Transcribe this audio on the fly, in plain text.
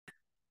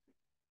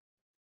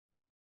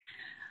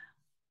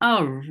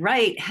All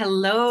right.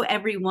 Hello,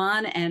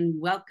 everyone, and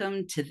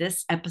welcome to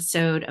this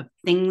episode of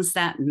Things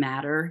That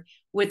Matter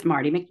with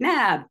Marty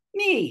McNabb,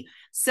 me.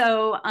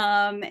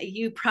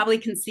 You probably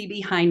can see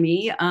behind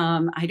me.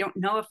 I don't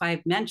know if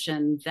I've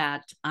mentioned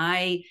that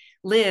I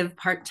live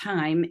part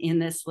time in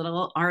this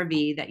little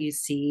RV that you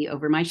see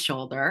over my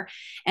shoulder,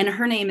 and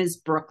her name is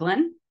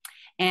Brooklyn.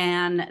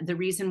 And the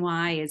reason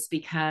why is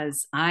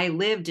because I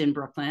lived in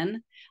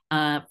Brooklyn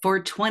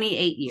for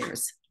 28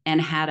 years and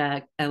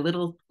had a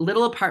little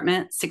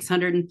apartment,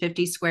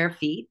 650 square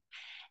feet.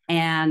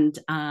 And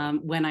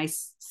when I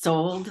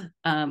sold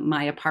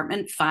my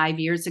apartment 5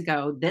 years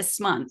ago, this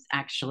month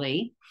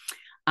actually,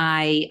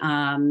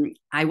 I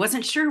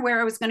wasn't sure where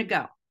I was going to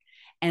go.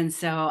 And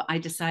so I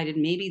decided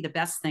maybe the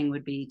best thing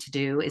would be to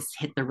do is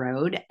hit the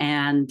road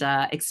and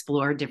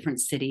explore different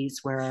cities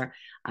where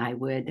I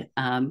would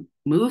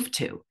move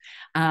to.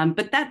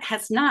 But that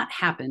has not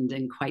happened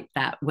in quite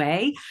that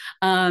way.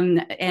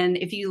 And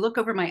if you look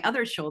over my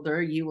other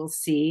shoulder, you will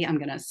see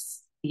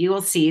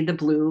the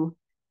blue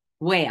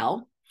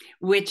whale,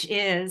 which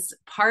is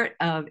part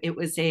of it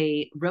was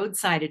a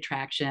roadside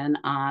attraction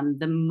on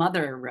the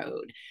Mother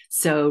Road,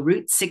 so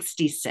Route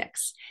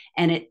 66,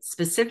 and it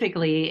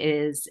specifically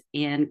is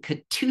in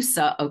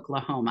Catoosa,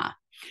 Oklahoma.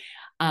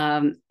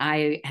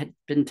 I had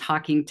been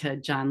talking to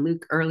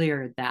Jon-Luke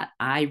earlier that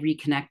I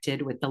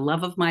reconnected with the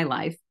love of my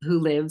life who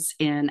lives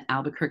in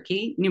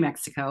Albuquerque, New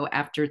Mexico,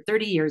 after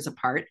 30 years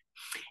apart.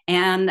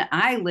 And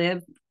I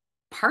live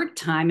part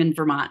time in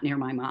Vermont near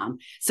my mom.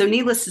 So,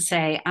 needless to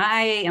say,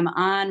 I am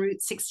on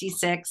Route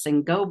 66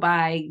 and go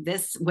by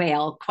this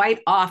whale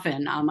quite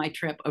often on my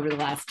trip over the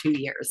last 2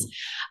 years.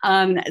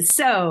 A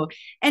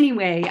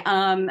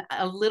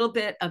little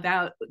bit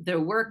about the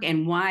work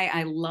and why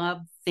I love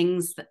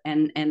things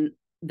and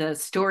the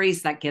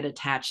stories that get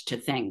attached to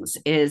things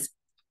is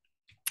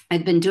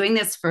I've been doing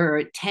this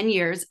for 10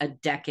 years, a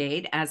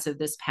decade as of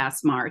this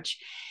past March.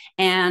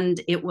 And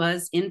it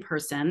was in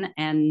person.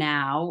 And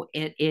now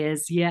it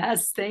is,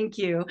 yes, thank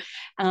you.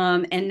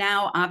 And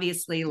now,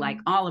 obviously, like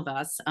all of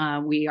us,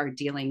 we are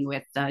dealing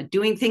with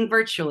doing things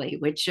virtually,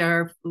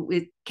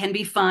 it can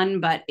be fun,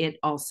 but it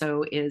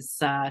also is,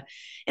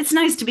 it's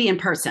nice to be in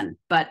person.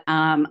 But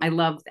I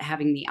love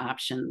having the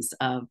options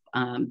of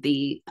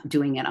the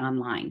doing it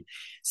online.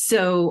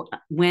 So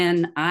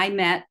when I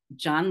met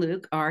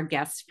Jon-Luke, our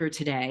guest for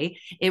today,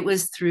 it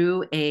was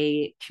through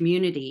a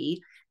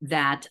community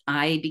that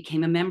I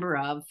became a member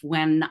of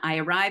when I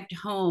arrived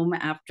home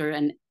after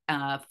an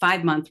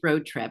 5 month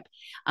road trip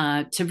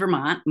to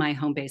Vermont, my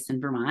home base in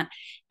Vermont.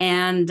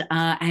 And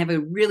I have a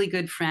really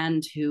good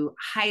friend who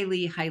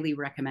highly, highly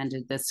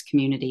recommended this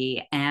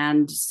community.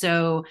 And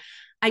so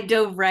I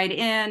dove right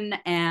in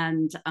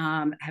and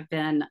have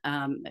been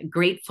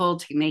grateful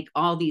to make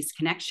all these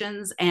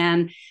connections.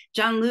 And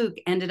Jon-Luke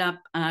ended up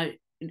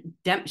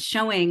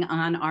showing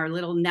on our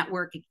little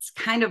network. It's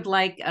kind of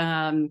like,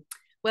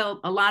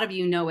 well, a lot of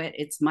you know it.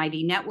 It's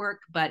Mighty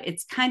Network, but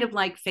it's kind of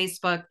like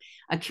Facebook,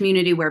 a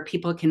community where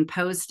people can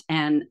post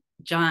and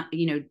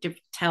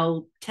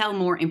tell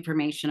more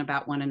information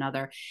about one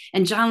another.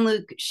 And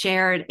Jon-Luke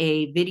shared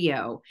a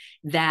video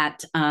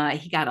that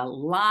he got a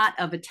lot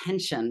of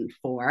attention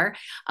for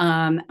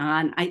on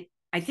I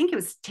think it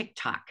was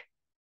TikTok.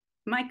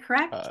 Am I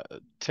correct? uh,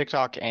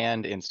 TikTok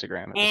and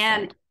Instagram at this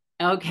And point.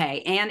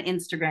 okay, and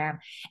Instagram.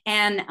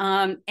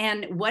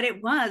 And what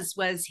it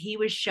was he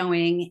was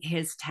showing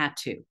his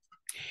tattoo.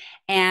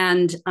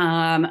 And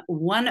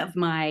one of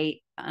my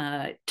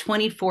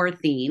 24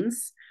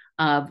 themes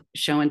of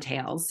show and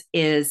tales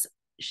is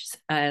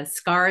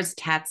scars,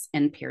 tats,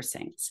 and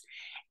piercings.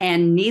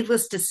 And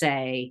needless to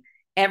say,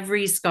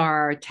 every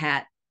scar,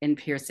 tat, and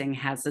piercing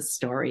has a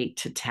story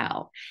to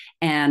tell.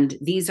 And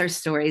these are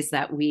stories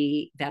that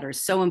are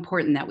so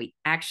important that we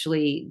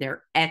actually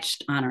they're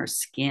etched on our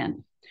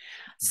skin.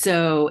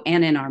 So,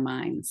 and in our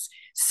minds.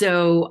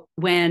 So,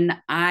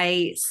 when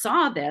I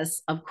saw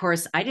this, of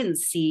course, I didn't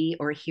see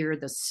or hear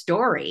the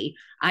story.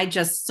 I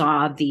just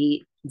saw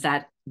the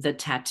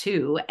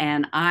tattoo,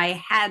 and I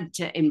had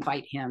to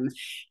invite him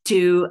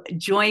to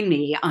join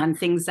me on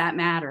Things That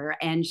Matter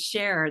and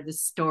share the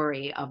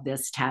story of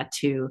this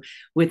tattoo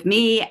with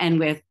me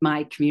and with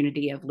my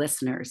community of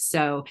listeners.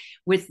 So,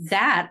 with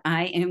that,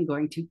 I am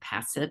going to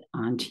pass it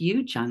on to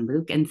you,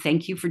 Jon-Luke, and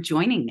thank you for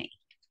joining me.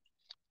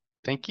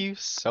 Thank you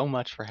so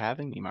much for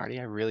having me, Marty.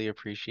 I really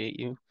appreciate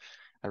you.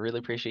 I really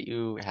appreciate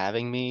you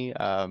having me.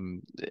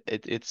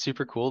 It's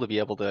super cool to be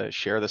able to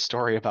share the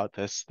story about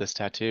this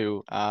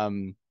tattoo.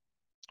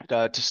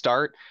 To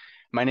start,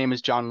 my name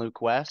is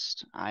Jon-Luke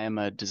West. I am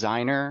a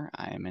designer,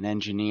 I am an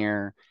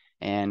engineer,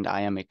 and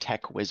I am a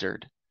tech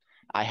wizard.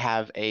 I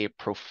have a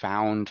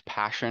profound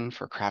passion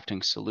for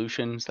crafting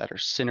solutions that are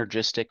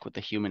synergistic with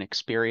the human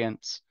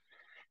experience,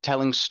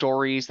 telling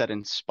stories that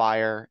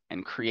inspire,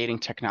 and creating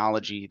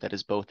technology that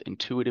is both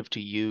intuitive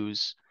to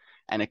use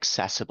and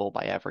accessible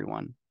by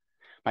everyone.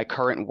 My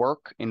current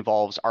work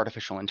involves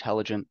artificial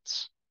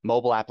intelligence,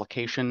 mobile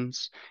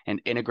applications,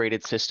 and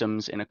integrated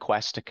systems in a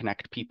quest to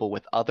connect people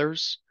with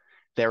others,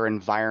 their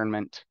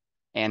environment,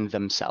 and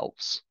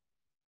themselves.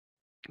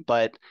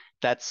 but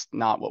that's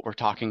not what we're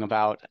talking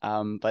about.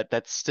 But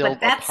that's still But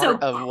a that's part so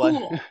of what.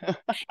 cool.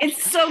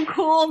 It's so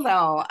cool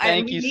though. And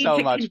Thank we you need so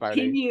to much,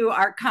 Marty. continue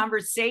our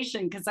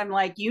conversation because I'm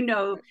like,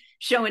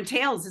 show and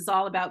tales is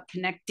all about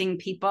connecting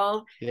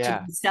people to Yeah.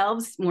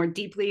 themselves more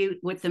deeply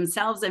with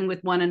themselves and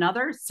with one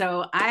another.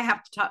 So I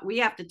have to talk, we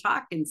have to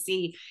talk and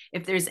see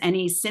if there's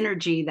any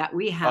synergy that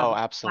we have Oh, collaborative.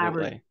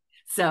 absolutely.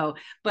 So,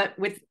 but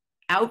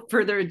without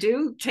further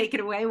ado, take it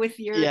away with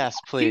your Yes,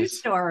 tattoo please.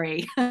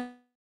 story.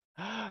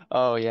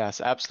 Oh, yes,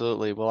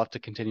 absolutely. We'll have to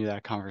continue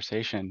that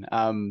conversation.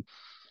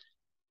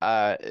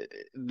 Uh,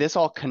 this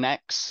all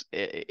connects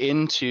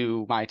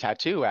into my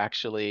tattoo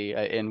actually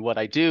in what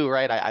I do,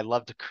 right? I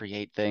love to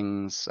create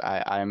things.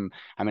 I'm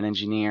an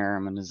engineer,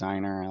 I'm a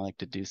designer, I like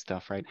to do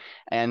stuff, right?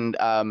 And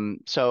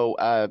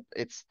so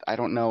it's I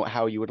don't know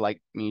how you would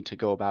like me to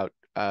go about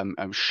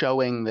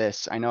showing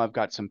this. I know I've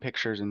got some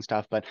pictures and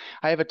stuff, but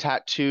I have a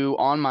tattoo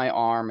on my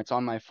arm. It's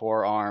on my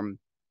forearm.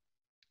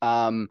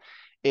 Um,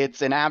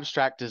 it's an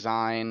abstract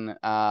design.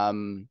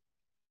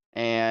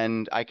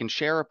 And I can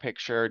share a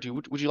picture.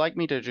 Would you like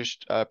me to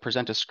just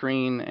present a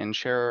screen and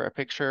share a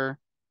picture?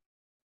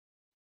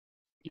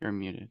 You're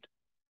muted.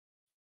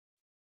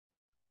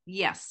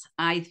 Yes,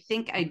 I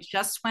think I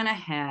just went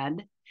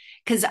ahead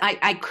because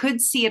I could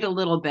see it a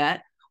little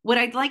bit. What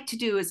I'd like to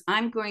do is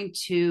I'm going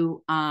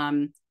to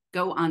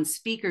go on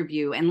speaker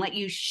view and let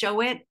you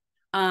show it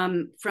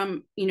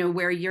from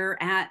where you're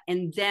at,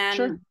 and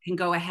Sure, then can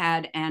go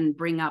ahead and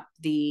bring up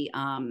the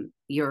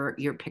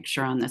your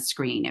picture on the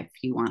screen if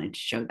you wanted to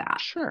show that.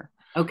 sure.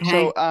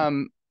 Okay.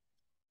 So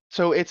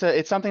so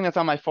it's something that's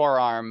on my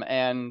forearm,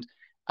 and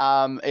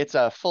it's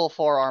a full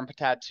forearm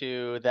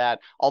tattoo that,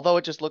 although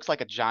it just looks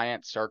like a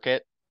giant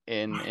circuit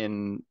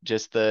in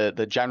just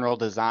the general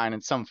design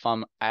and some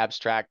fun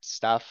abstract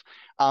stuff,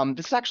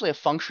 this is actually a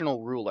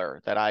functional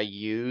ruler that I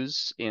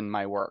use in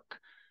my work.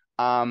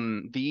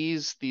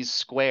 These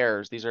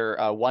squares, these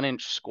are 1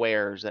 inch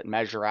squares that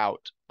measure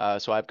out.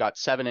 So I've got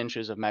 7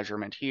 inches of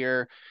measurement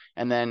here,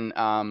 and then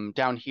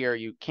down here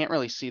you can't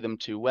really see them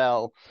too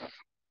well.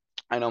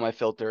 I know my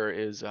filter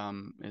is,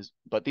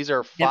 but these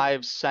are Yep.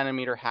 5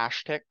 centimeter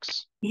hash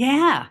ticks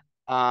Yeah.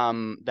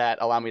 that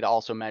allow me to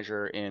also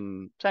measure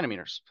in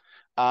centimeters.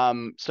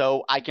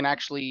 So I can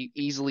actually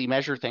easily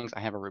measure things.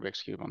 I have a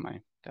Rubik's cube on my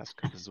desk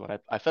because this is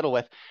what I fiddle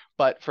with.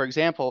 But for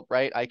example,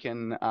 right, I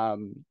can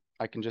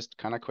just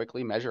kind of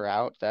quickly measure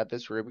out that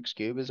this Rubik's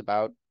cube is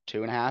about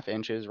 2.5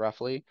 inches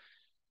roughly,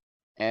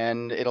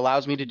 and it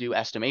allows me to do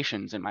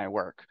estimations in my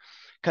work.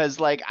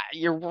 Because like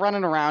you're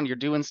running around, you're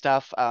doing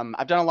stuff.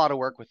 I've done a lot of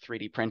work with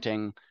 3D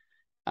printing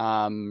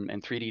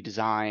and 3D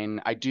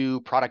design. I do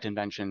product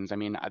inventions. I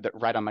mean,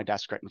 right on my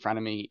desk, right in front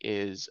of me,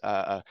 is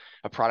a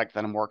product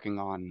that I'm working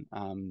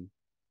on.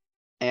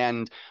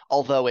 And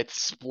although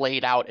it's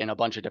splayed out in a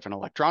bunch of different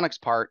electronics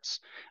parts,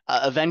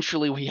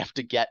 eventually we have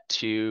to get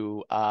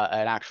to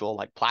an actual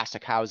like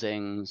plastic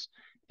housings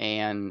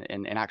and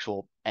an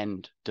actual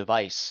end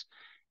device.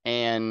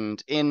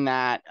 And in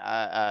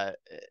that,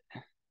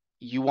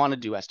 you want to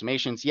do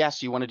estimations.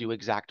 Yes, you want to do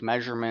exact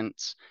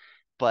measurements,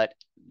 but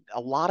a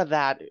lot of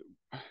that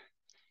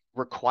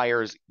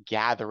requires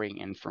gathering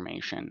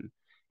information.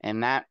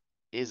 And that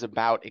is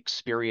about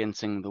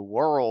experiencing the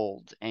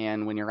world.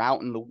 And when you're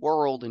out in the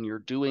world and you're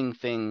doing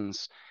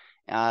things,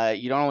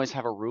 you don't always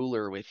have a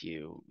ruler with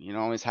you. You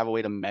don't always have a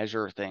way to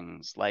measure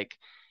things. Like,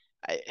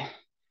 I,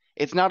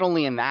 it's not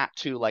only in that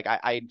too. Like,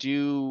 I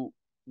do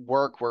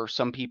work where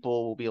some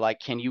people will be like,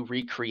 "Can you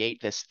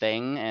recreate this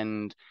thing?"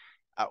 And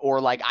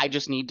or like, I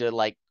just need to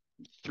like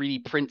 3D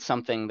print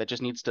something that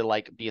just needs to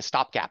like be a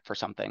stopgap for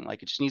something.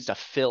 Like it just needs to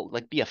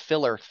be a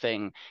filler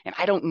thing. And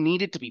I don't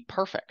need it to be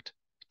perfect.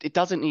 It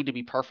doesn't need to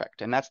be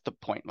perfect. And that's the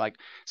point. Like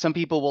some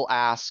people will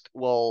ask,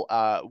 well,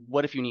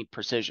 what if you need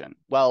precision?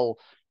 Well,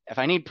 if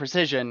I need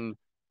precision,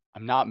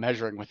 I'm not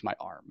measuring with my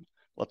arm.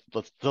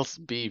 Let's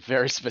be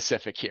very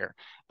specific here.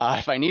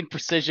 If I need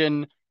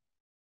precision,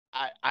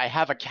 I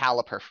have a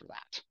caliper for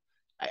that.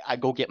 I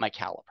go get my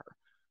caliper.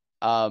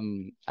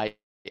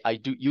 I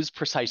do use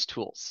precise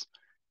tools.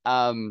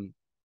 Um,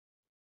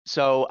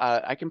 so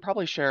I can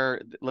probably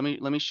share. Let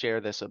me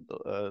share this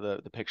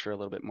the picture a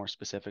little bit more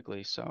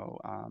specifically. So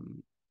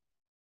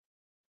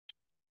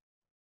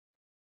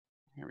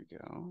here we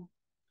go.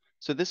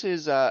 So this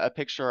is a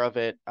picture of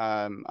it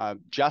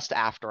just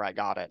after I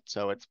got it.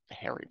 So it's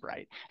very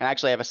bright. And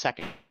actually, I have a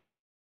second,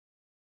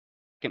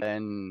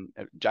 and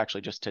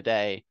actually just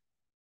today.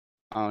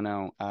 Oh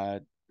no,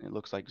 it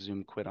looks like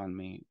Zoom quit on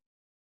me.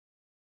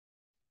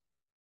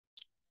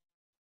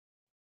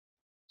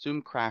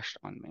 Zoom crashed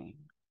on me.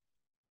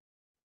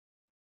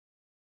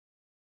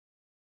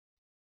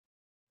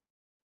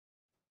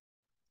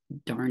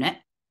 Darn it.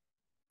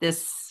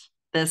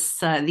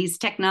 These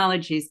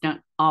technologies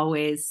don't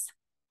always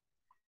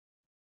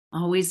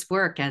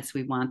work as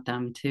we want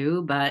them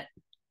to, but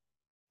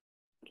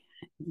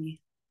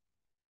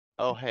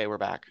Oh hey, we're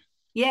back.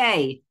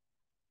 yay.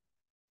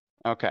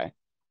 Okay,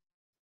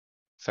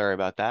 sorry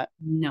about that.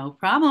 No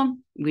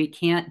problem. We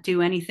can't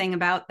do anything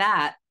about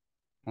that.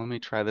 Let me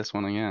try this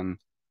one again.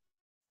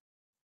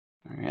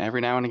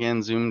 Every now and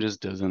again, Zoom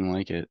just doesn't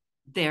like it.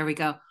 There we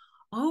go.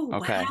 Oh,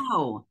 Okay.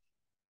 wow.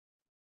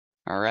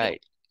 All I,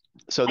 right.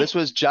 So I, this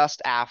was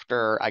just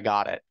after I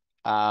got it.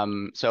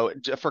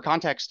 For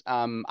context,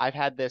 I've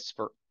had this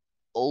for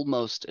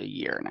almost a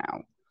year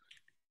now.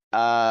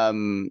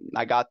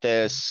 I got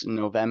this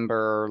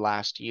November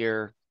last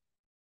year.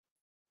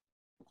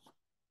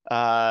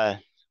 Uh,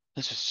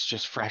 this is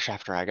just fresh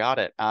after I got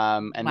it.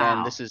 And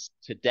then this wow. is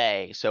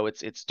today, so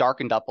it's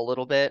darkened up a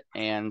little bit,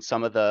 and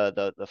some of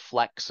the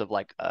flecks of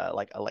like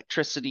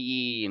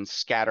electricity and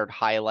scattered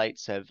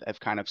highlights have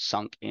kind of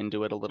sunk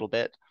into it a little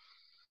bit.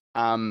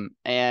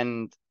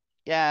 And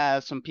yeah,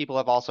 some people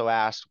have also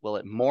asked, will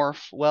it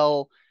morph?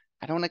 Well,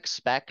 I don't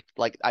expect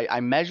like I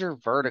measure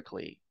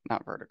vertically,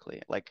 not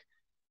vertically, like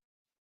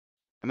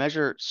I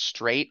measure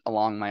straight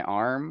along my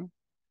arm,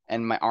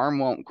 and my arm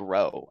won't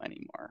grow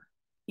anymore.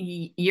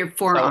 Your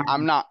So forearm.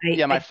 I'm not,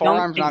 yeah, my I don't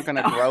forearm's think not going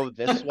to so. grow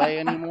this way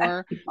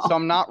anymore. So No.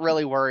 I'm not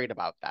really worried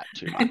about that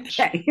too much.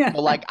 Okay.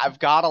 So like I've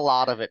got a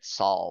lot of it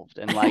solved,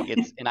 and like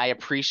and I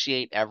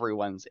appreciate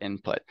everyone's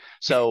input.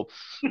 So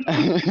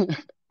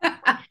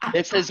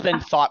this has been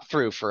thought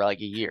through for like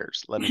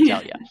years, let me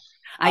tell you.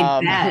 I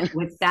Um, bet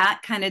with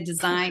that kind of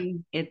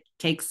design, it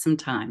takes some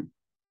time.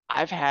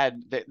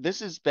 this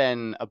has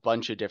been a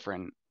bunch of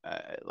different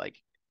like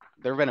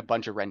there have been a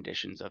bunch of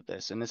renditions of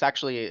this, and this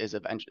actually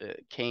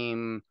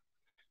came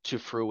to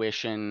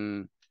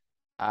fruition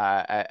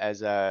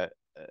as a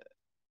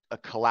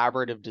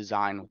collaborative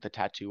design with the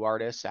tattoo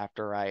artist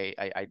after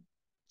I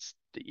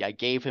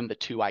gave him the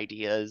two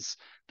ideas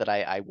that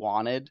I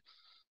wanted,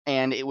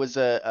 and it was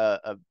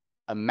a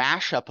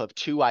mashup of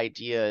two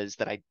ideas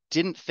that I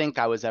didn't think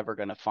I was ever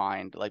going to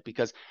find. Like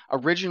because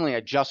originally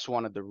I just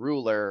wanted the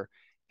ruler,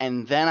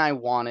 and then I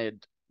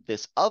wanted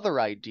this other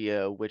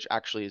idea, which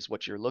actually is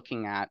what you're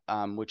looking at,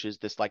 which is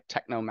this like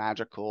techno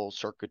magical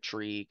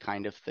circuitry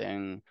kind of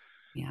thing.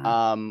 Yeah.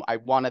 I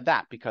wanted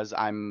that because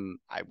I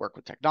work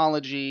with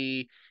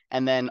technology,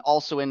 and then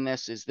also in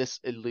this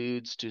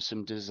alludes to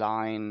some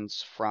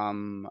designs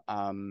from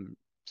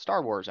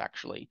Star Wars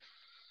actually.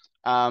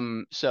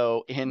 I'm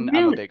a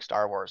Really? big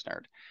Star Wars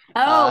nerd.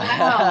 Oh,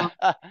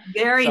 wow.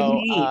 Very So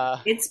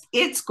neat.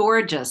 It's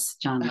gorgeous,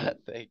 Jon-Luke.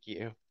 thank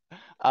you.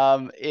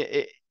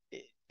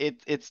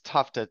 It's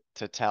tough to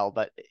tell,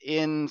 but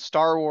in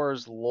Star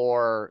Wars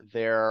lore,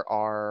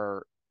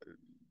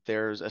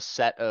 there's a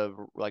set of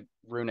like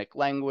runic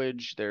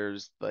language.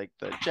 There's like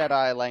the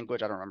Jedi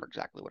language. I don't remember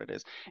exactly what it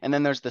is. And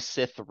then there's the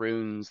Sith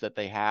runes that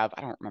they have.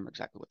 I don't remember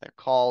exactly what they're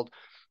called,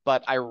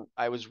 but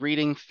I was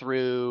reading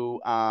through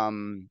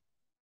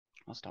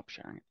I'll stop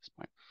sharing at this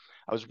point.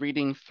 I was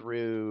reading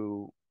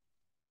through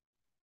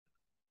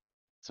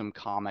some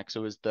comics. It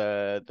was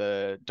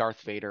the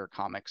Darth Vader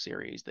comic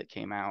series that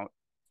came out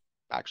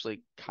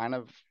actually kind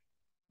of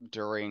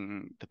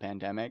during the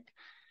pandemic.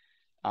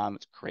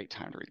 It's a great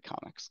time to read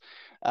comics.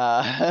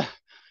 Uh,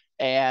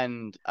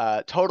 and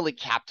totally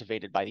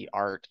captivated by the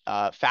art.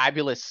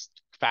 Fabulous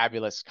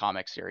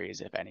comic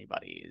series if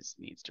anybody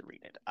needs to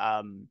read it.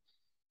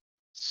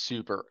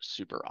 Super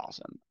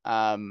awesome.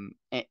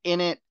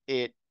 In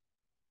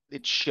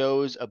it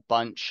shows a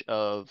bunch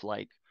of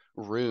like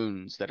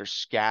runes that are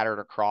scattered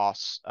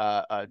across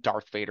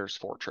Darth Vader's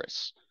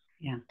fortress.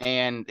 Yeah.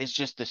 And it's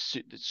just the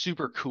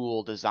super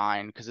cool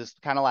design because it's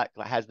kind of like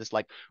has this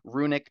like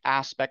runic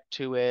aspect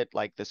to it,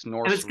 like this I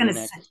Norse was going to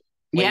runic say,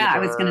 yeah, I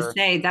was going to flavor.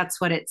 say that's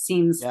what it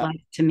seems Yep.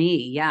 like to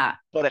me. Yeah.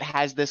 But it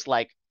has this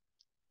like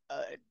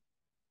uh,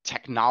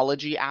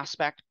 technology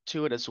aspect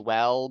to it as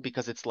well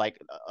because it's like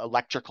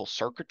electrical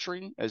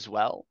circuitry as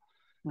well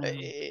Wow.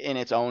 in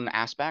its own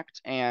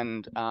aspect.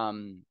 And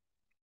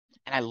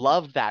I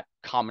love that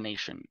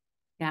combination.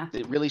 Yeah.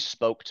 It really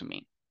spoke to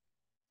me.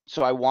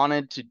 So I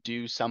wanted to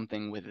do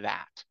something with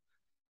that.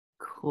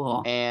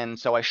 Cool. And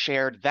so I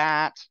shared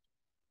that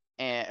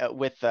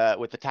with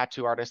the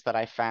tattoo artist that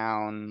I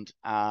found.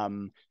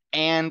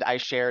 And I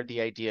shared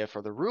the idea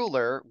for the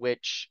ruler,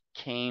 which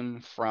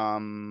came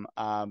from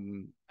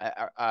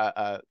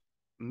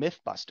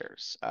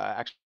MythBusters.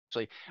 Actually,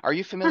 Huh. are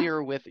you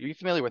familiar with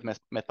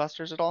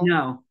MythBusters at all?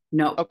 No,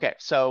 no. Okay,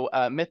 so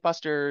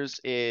MythBusters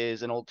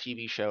is an old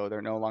TV show.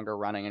 They're no longer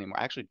running anymore.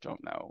 I actually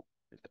don't know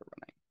if they're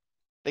running.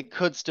 They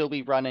could still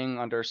be running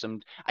under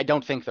some. I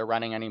don't think they're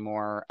running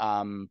anymore.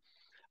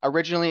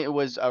 Originally, it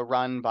was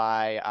run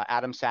by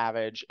Adam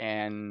Savage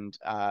and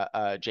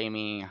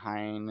Jamie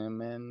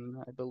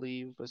Heineman, I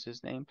believe was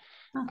his name.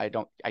 Huh.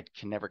 I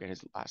can never get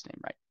his last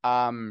name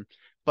right.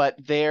 But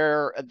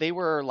they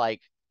were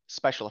like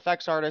special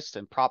effects artists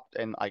and prop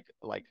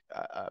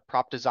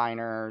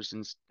designers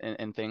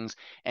and things,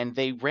 and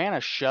they ran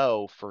a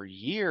show for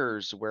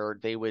years where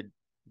they would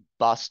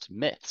bust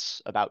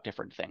myths about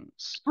different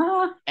things,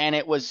 Ah, and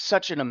it was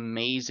such an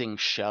amazing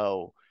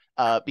show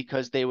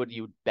because you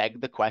would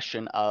beg the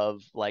question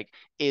of like,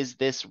 is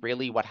this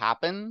really what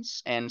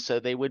happens? And so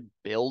they would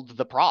build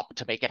the prop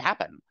to make it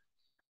happen,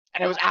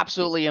 and it was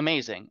absolutely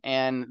amazing.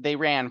 And they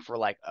ran for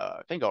like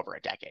I think over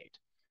a decade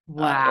or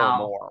wow.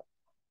 more.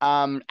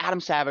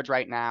 Adam Savage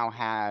right now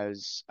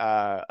has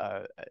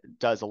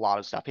does a lot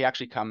of stuff. He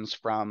actually comes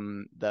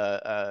from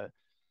the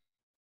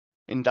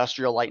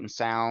Industrial Light and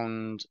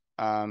Sound,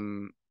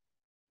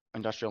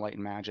 Industrial Light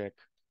and Magic,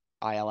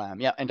 ILM.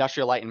 Yeah,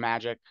 Industrial Light and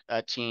Magic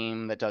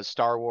team that does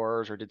Star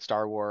Wars or did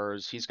Star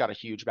Wars. He's got a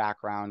huge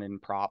background in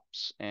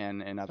props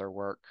and other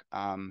work.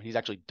 He's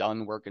actually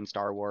done work in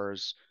Star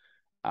Wars.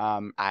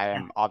 I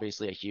am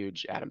obviously a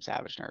huge Adam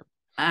Savage nerd.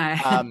 Uh,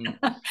 Um,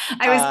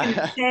 I was going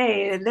to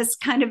say this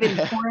kind of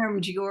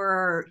informed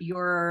your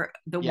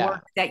the yeah,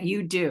 work that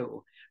you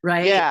do,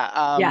 right?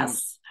 yeah.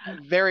 Yes.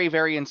 Very,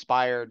 very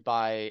inspired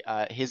by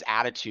his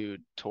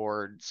attitude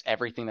towards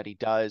everything that he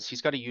does.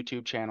 He's got a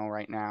YouTube channel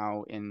right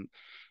now in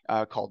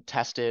called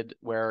Tested,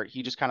 where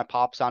he just kind of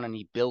pops on and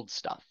he builds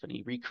stuff and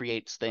he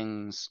recreates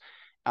things.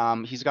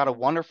 He's got a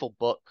wonderful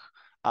book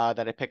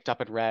that I picked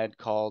up and read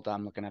called,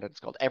 I'm looking at it, it's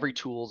called Every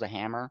Tool's a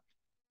Hammer.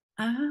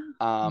 Uh,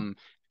 Um,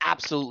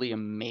 Absolutely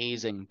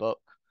amazing book.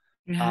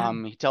 yeah.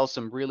 He tells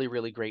some really,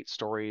 really great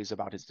stories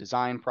about his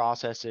design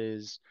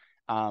processes,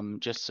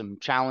 just some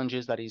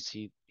challenges that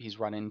he's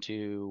run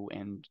into,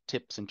 and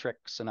tips and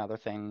tricks and other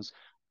things.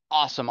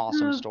 Awesome,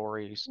 awesome Oh,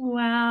 stories.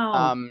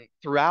 wow.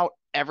 Throughout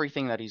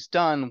everything that he's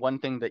done, one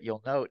thing that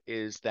you'll note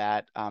is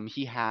that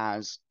he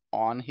has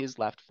on his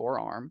left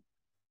forearm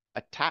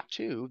a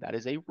tattoo that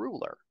is a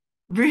ruler.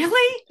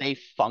 Really? It's a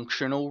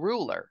functional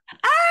ruler.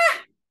 Ah,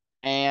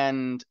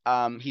 And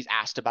he's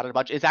asked about it a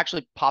bunch. It's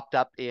actually popped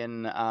up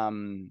in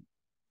on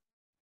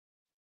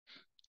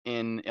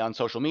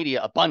social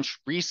media a bunch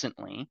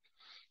recently,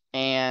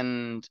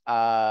 and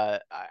I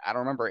don't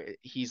remember,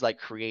 he's like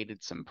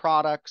created some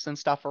products and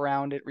stuff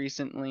around it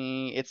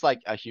recently. It's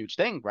like a huge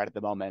thing right at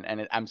the moment,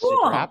 and I'm super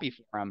cool. happy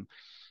for him,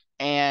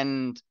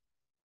 and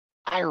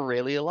I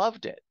really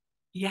loved it.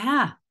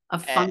 Yeah. A A,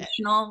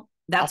 functional,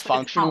 a that's what it's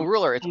functional called.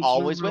 ruler, it's Functional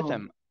always with rule.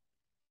 him.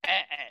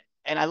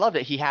 And I loved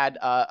it. He had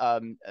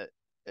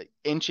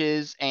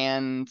inches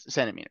and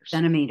centimeters.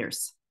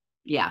 Centimeters.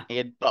 Yeah. He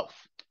had both,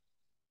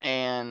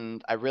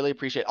 and I really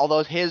appreciate.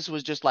 Although his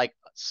was just like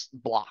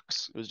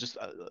blocks, it was just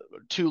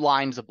 2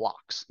 lines of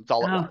blocks. That's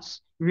all it Oh,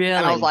 was.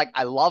 And I was really? like,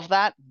 I love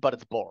that, but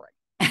it's boring.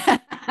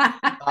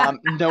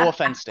 No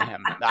offense to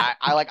him.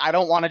 I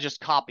don't want to just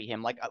copy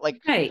him.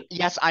 Right.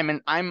 Yes,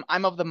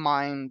 I'm of the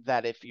mind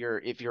that if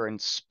you're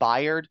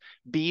inspired,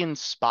 be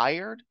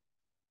inspired.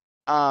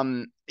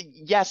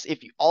 Yes, if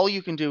all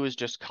you can do is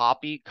just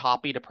copy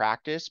to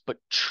practice, but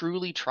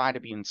truly try to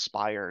be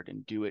inspired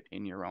and do it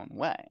in your own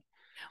way.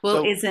 Well,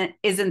 So,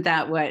 isn't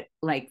that what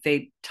like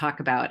they talk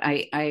about?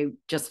 I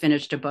just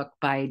finished a book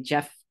by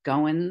Jeff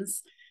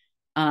Goins,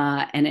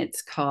 and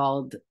it's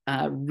called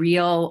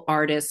Real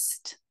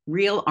Artists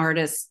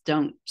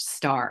Don't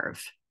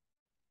Starve.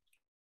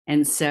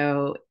 And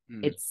so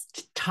mm, it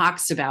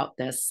talks about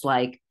this,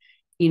 like,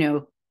 you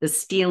know, the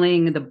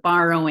stealing, the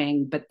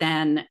borrowing, but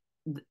then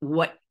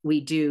what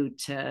we do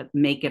to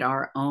make it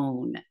our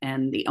own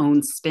and the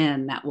own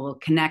spin that will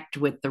connect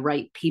with the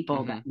right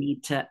people that hmm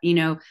need to,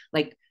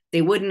 like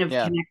they wouldn't have yeah,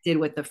 connected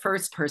with the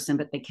first person,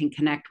 but they can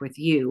connect with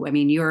you. I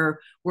mean, your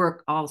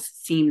work all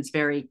seems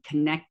very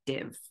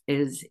connective,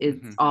 is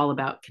it's hmm all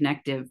about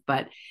connective,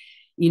 but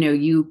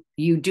you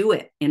do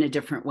it in a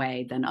different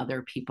way than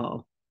other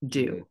people hmm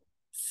do.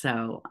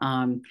 So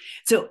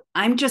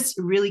I'm just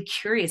really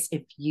curious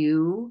if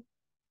you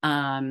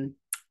um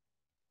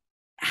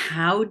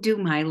how do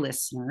my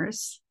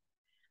listeners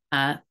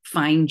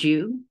find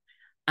you,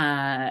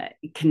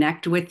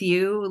 connect with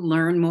you,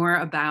 learn more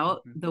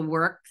about hmm the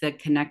work, the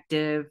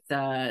connective,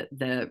 I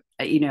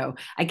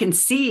can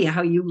see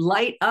how you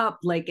light up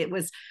like it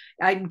was.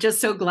 I'm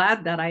just so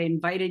glad that I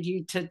invited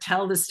you to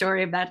tell the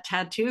story of that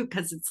tattoo,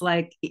 because it's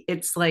like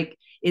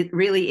it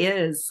really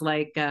is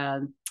like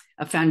a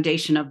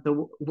foundation of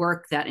the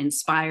work that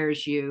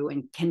inspires you,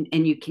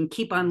 and you can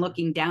keep on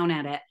looking down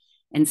at it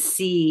and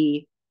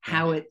see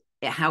yeah.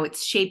 how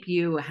it's shaped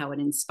you, how it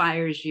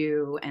inspires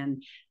you,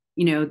 and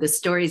the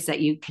stories that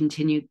you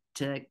continue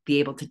to be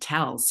able to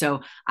tell.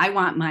 So I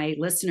want my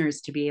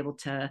listeners to be able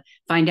to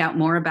find out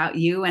more about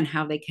you and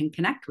how they can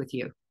connect with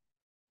you.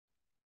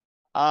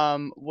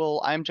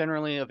 Well, I'm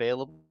generally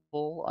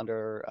available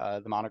under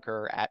the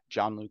moniker at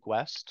Jon-Luke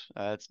West.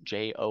 It's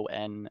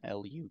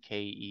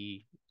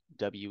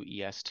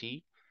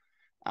JONLUKEWEST.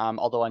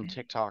 Although on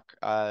TikTok,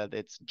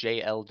 it's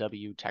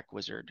JLW Tech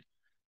Wizard.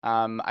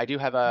 I do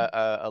have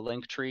a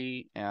link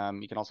tree.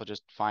 You can also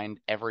just find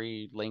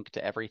every link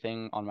to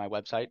everything on my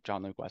website,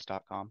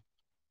 jonlukewest.com,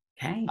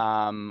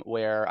 Okay.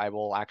 where I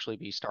will actually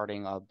be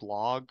starting a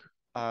blog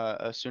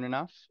soon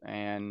enough,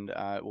 and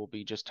we'll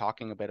be just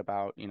talking a bit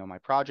about my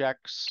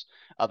projects,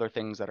 other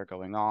things that are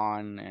going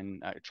on,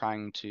 and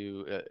trying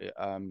to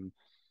uh,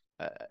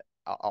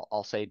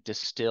 I'll say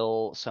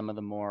distill some of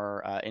the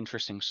more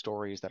interesting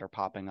stories that are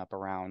popping up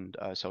around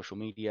social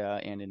media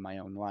and in my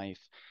own life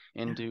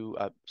into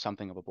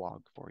something of a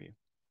blog for you.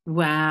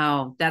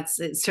 Wow. That's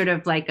it's sort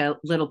of like a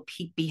little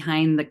peek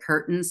behind the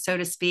curtain, so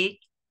to speak.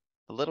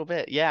 A little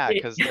bit, yeah,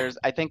 because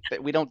I think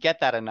that we don't get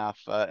that enough.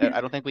 I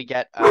don't think we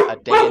get a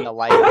day in the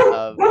life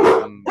of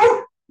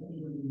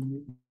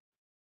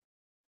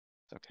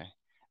Okay.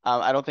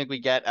 I don't think we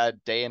get a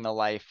day in the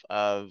life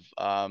of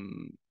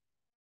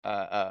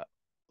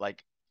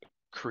like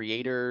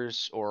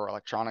creators or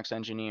electronics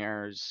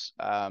engineers.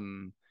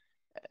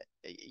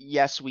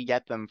 Yes, we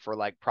get them for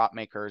like prop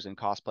makers and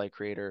cosplay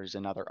creators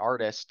and other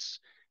artists,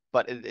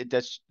 but it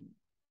does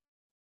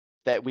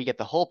that we get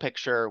the whole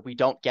picture. We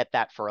don't get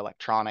that for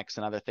electronics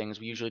and other things.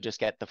 We usually just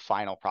get the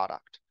final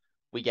product.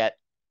 We get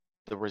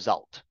the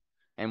result.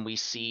 And we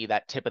see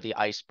that tip of the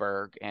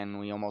iceberg, and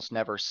we almost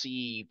never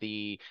see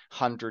the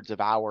hundreds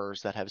of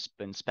hours that have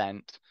been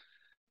spent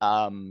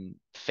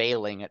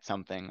failing at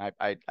something.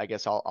 I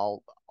guess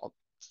I'll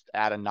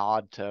add a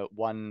nod to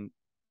one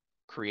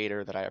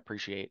creator that I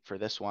appreciate for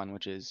this one,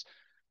 which is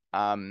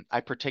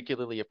I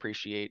particularly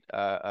appreciate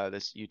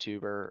this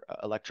YouTuber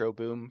Electro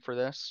Boom for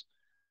this.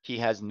 He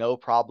has no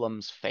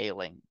problems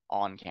failing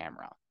on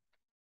camera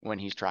when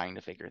he's trying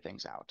to figure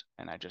things out,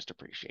 and I just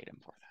appreciate him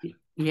for that.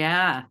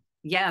 Yeah.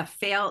 Yeah.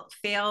 Fail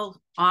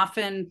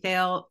often,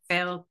 fail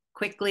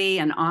quickly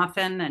and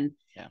often. And,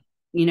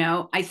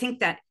 Yeah. I think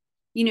that,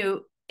 you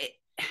know,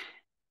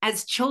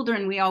 as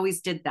children, we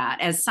always did that.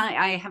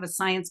 I have a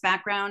science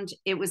background.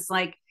 It was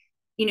like,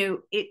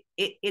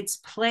 it's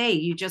play.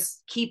 You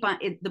just keep on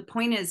it. The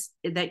point is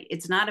that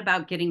it's not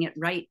about getting it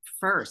right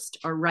first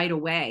or right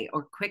away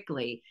or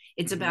quickly.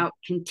 It's about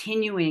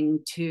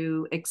continuing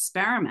to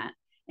experiment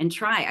and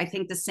try. I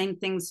think the same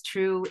thing's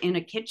true in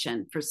a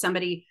kitchen for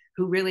somebody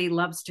who really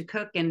loves to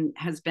cook and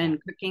has been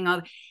cooking all.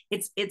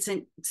 It's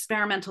an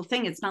experimental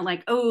thing. It's not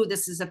like, oh,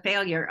 this is a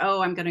failure,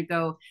 oh, I'm going to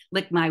go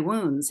lick my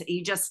wounds.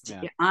 You just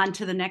on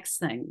to the next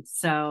thing.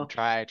 So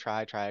try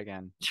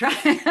again.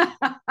 Try.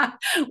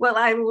 Well,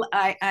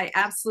 I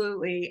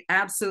absolutely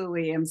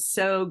am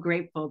so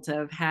grateful to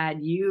have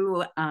had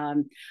you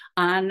on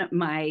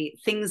my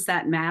Things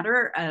That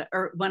Matter,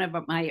 or one of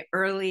my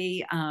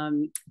early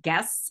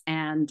guests,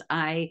 and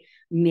I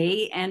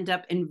may end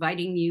up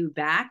inviting you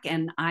back,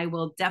 and I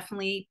will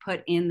definitely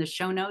put in the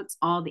show notes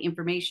all the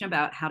information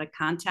about how to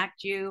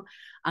contact you.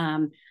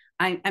 I'm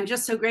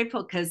just so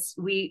grateful because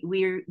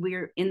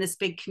we're in this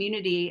big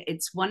community.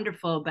 It's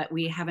wonderful, but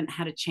we haven't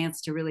had a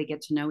chance to really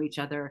get to know each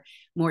other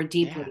more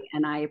deeply.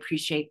 And I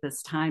appreciate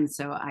this time.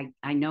 So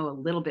I know a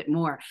little bit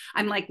more.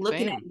 I'm like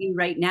looking at you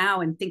right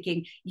now and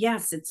thinking,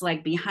 yes, it's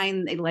like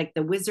behind like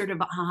the Wizard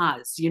of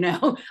Oz,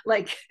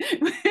 like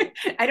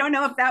I don't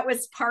know if that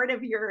was part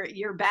of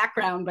your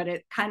background, but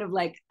it kind of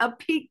like a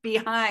peek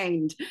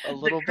behind a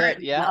little bit,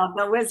 of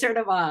the Wizard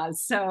of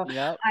Oz. So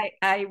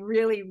I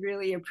really,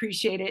 really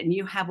appreciate it. And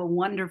you have a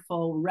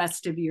wonderful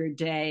rest of your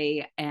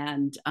day.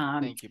 And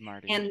thank you,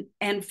 Marty.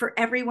 And for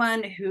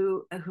everyone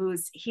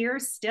who's here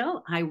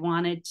still, I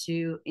wanted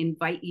to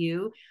invite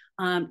you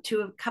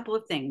to a couple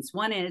of things.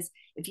 One is,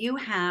 if you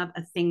have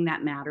a thing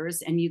that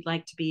matters and you'd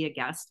like to be a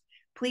guest,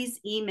 please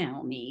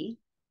email me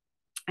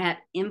at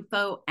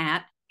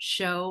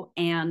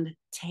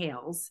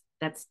info@showandtales,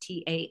 that's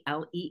TALES.com.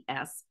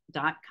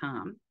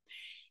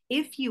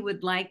 If you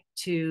would like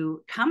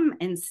to come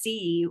and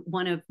see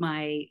one of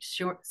my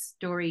short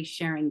story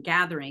sharing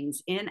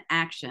gatherings in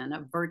action,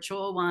 a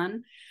virtual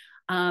one,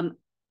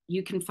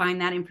 you can find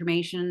that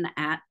information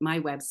at my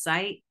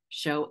website,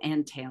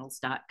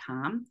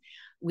 showandtales.com.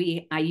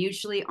 I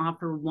usually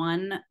offer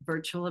one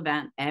virtual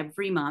event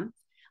every month.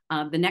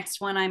 The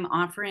next one I'm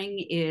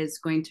offering is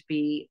going to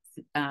be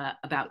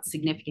about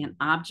significant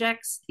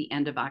objects, the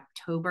end of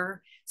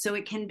October. So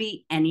it can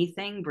be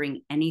anything,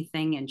 bring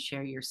anything and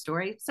share your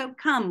story. So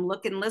come,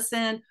 look and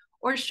listen,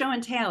 or show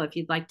and tell if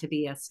you'd like to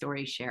be a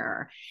story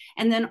sharer.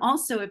 And then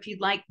also, if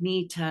you'd like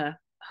me to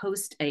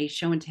host a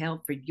show and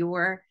tell for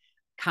your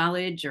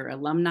college or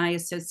alumni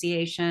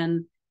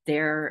association,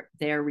 their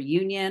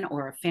reunion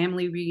or a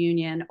family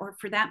reunion, or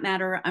for that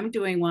matter, I'm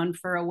doing one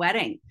for a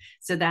wedding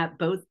so that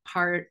both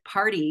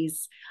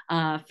parties,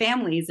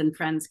 families and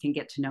friends can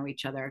get to know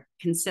each other.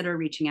 Consider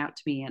reaching out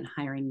to me and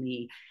hiring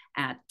me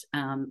at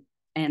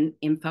and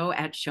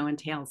info@show and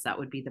tales. That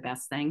would be the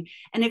best thing.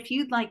 And if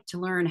you'd like to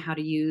learn how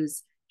to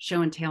use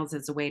show and tales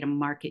as a way to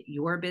market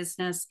your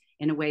business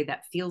in a way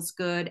that feels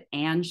good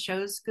and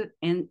shows good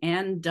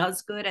and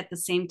does good at the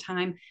same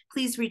time,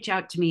 please reach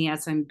out to me,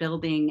 as I'm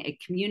building a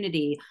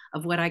community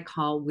of what I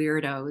call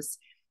weirdos,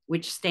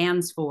 which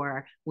stands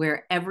for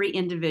where every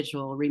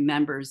individual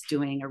remembers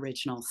doing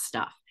original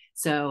stuff.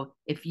 So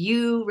if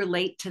you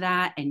relate to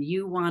that and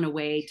you want a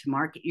way to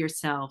market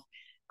yourself,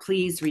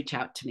 please reach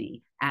out to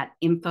me at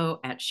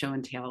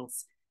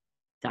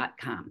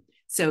info@showandtales.com.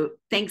 So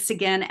thanks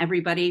again,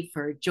 everybody,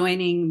 for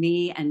joining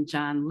me and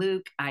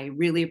Jon-Luke. I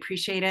really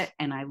appreciate it,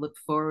 and I look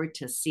forward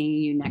to seeing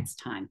you next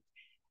time.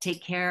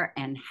 Take care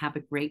and have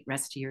a great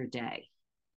rest of your day.